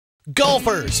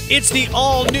Golfers, it's the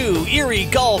all-new Erie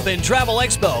Golf and Travel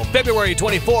Expo, February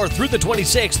 24th through the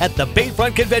 26th at the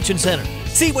Bayfront Convention Center.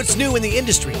 See what's new in the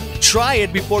industry. Try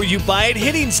it before you buy at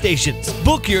hitting stations.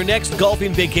 Book your next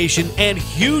golfing vacation and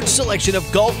huge selection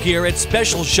of golf gear at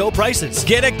special show prices.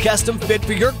 Get a custom fit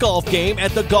for your golf game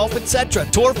at the Golf Etc.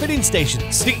 Tour Fitting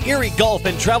Stations. The Erie Golf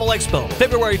and Travel Expo,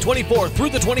 February 24th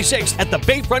through the 26th at the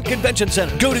Bayfront Convention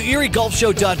Center. Go to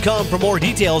eriegolfshow.com for more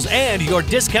details and your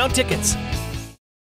discount tickets.